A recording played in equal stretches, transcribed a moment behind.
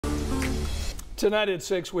Tonight at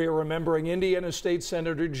 6, we are remembering Indiana State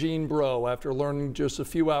Senator Jean Breaux after learning just a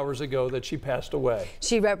few hours ago that she passed away.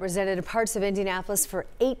 She represented parts of Indianapolis for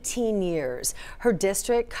 18 years. Her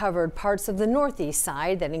district covered parts of the northeast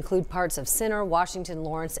side that include parts of Center, Washington,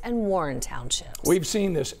 Lawrence, and Warren townships. We've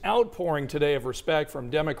seen this outpouring today of respect from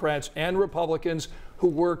Democrats and Republicans who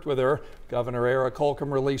worked with her. Governor Eric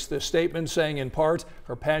Holcomb released this statement saying in part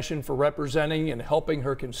her passion for representing and helping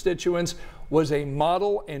her constituents was a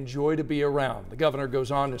model and joy to be around. The governor goes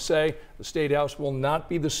on to say the State House will not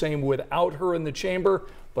be the same without her in the chamber,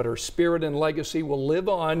 but her spirit and legacy will live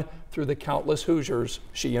on through the countless Hoosiers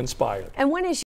she inspired. And when is